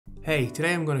Hey,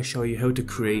 today I'm going to show you how to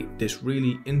create this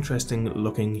really interesting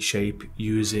looking shape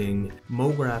using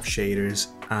Mograph Shaders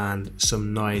and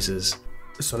some noises.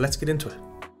 So let's get into it.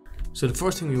 So the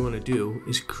first thing we want to do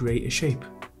is create a shape.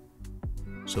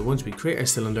 So once we create our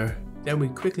cylinder, then we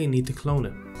quickly need to clone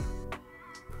it.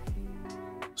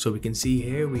 So we can see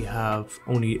here we have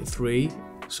only 3,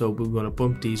 so we're going to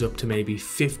bump these up to maybe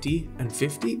 50 and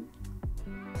 50.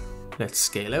 Let's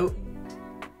scale out.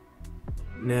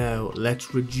 Now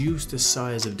let's reduce the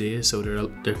size of these so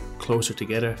they're closer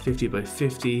together, 50 by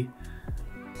 50.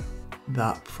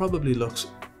 That probably looks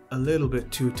a little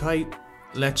bit too tight.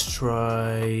 Let's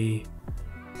try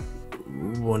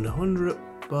 100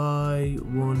 by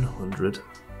 100.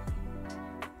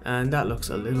 And that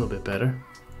looks a little bit better.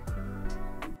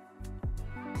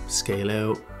 Scale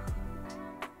out.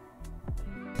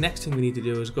 Next thing we need to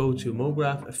do is go to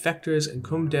Mograph Effectors and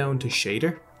come down to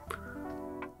Shader.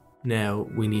 Now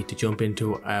we need to jump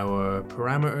into our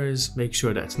parameters, make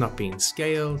sure that it's not being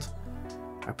scaled.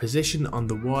 Our position on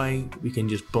the Y, we can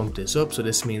just bump this up, so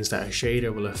this means that our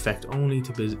shader will affect only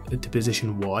to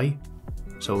position Y.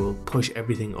 So we'll push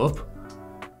everything up,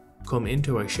 come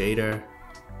into our shader,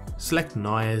 select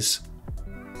noise.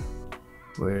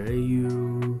 Where are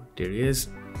you? There he is.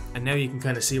 And now you can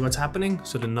kind of see what's happening.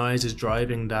 So the noise is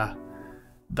driving that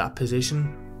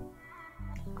position.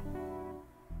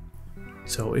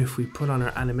 So if we put on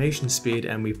our animation speed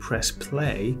and we press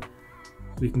play,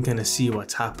 we can kind of see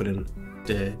what's happening.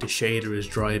 The shader is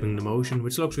driving the motion,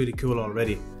 which looks really cool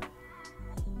already.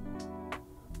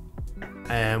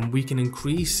 We can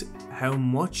increase how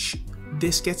much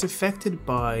this gets affected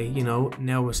by,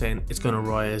 now we're saying it's going to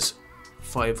rise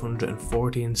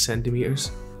 514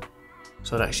 centimeters.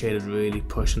 So that shader really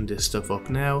pushing this stuff up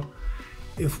now.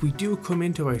 If we do come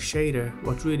into our shader,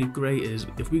 what's really great is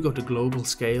if we go to global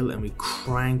scale and we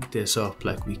crank this up,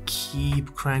 like we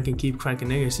keep cranking,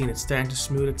 now you're seeing it starting to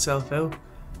smooth itself out.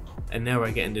 And now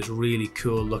we're getting this really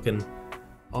cool looking,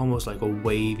 almost like a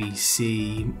wavy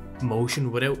sea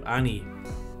motion without any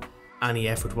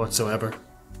effort whatsoever.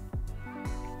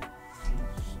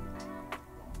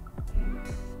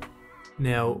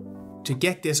 Now, to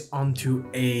get this onto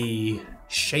a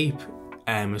shape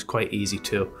is quite easy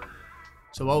too.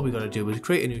 So all we got to do is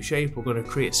create a new shape. We're going to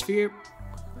create a sphere.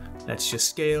 Let's just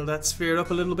scale that sphere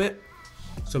up a little bit.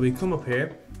 So we come up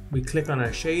here, we click on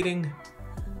our shading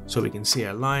so we can see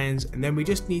our lines, and then we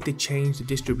just need to change the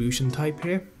distribution type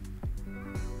here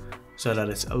so that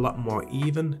it's a lot more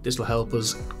even. This will help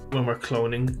us when we're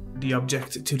cloning the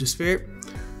object to the sphere.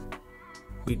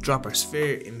 We drop our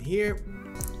sphere in here,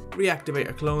 reactivate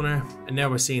our cloner, and now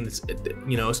we're seeing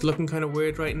it's looking kind of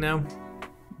weird right now,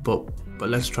 but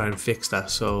let's try and fix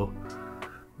that so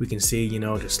we can see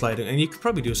the sliding. And you could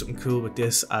probably do something cool with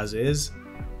this as is,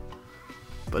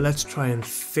 but let's try and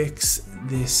fix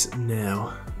this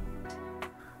now.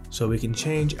 So we can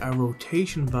change our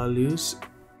rotation values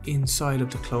inside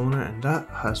of the cloner, and that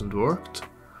hasn't worked.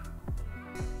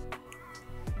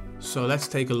 So let's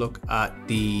take a look at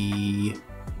the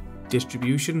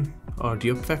distribution or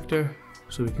the up vector.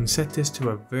 So we can set this to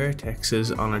our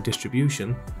vertexes on our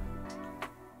distribution.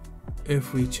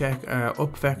 If we check our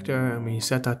up vector and we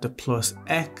set that to plus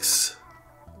x,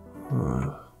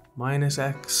 minus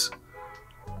x,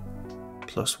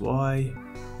 plus y,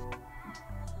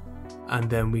 and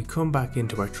then we come back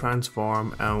into our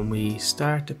transform and we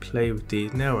start to play with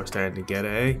these. Now we're starting to get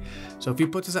it. So if we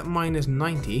put this at minus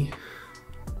 90,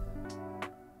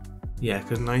 yeah,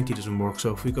 because 90 doesn't work.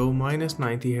 So if we go minus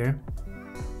 90 here,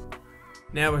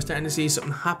 now we're starting to see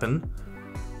something happen.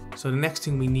 So the next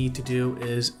thing we need to do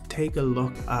is take a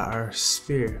look at our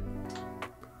sphere.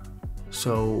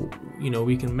 So,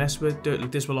 we can mess with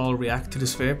this, will all react to the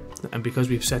sphere. And because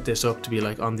we've set this up to be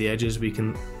like on the edges, we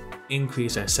can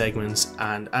increase our segments.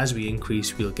 And as we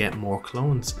increase, we'll get more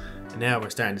clones. And now we're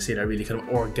starting to see that really kind of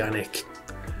organic,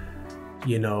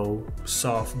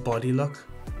 soft body look.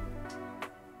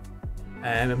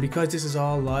 And because this is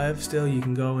all live still, you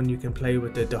can go and you can play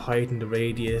with the height and the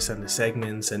radius and the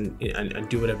segments and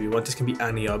do whatever you want. This can be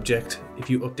any object. If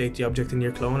you update the object in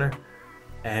your cloner,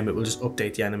 it will just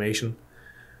update the animation.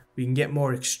 We can get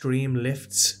more extreme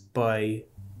lifts by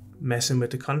messing with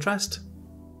the contrast.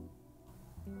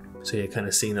 So you're kind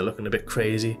of seeing it looking a bit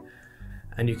crazy.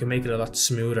 And you can make it a lot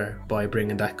smoother by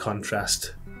bringing that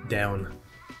contrast down.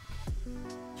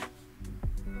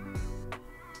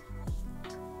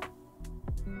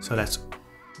 So let's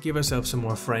give ourselves some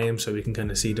more frames so we can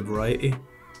kind of see the variety.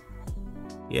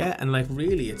 Yeah, and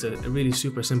really it's a really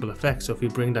super simple effect. So if we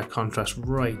bring that contrast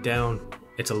right down,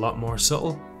 it's a lot more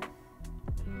subtle.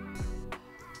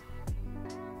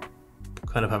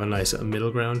 kind of have a nice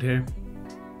middle ground here.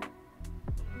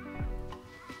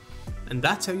 And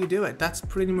that's how you do it. That's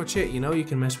pretty much it. You know, you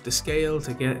can mess with the scale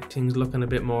to get things looking a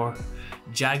bit more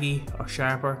jaggy or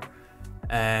sharper.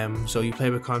 So you play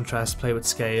with contrast, play with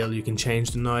scale, you can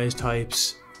change the noise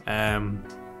types, and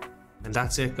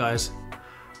that's it, guys.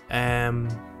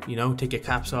 You know, take your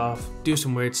caps off, do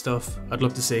some weird stuff. I'd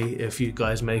love to see if you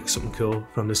guys make something cool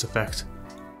from this effect.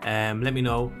 Let me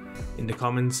know in the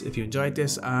comments if you enjoyed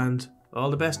this, and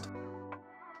all the best.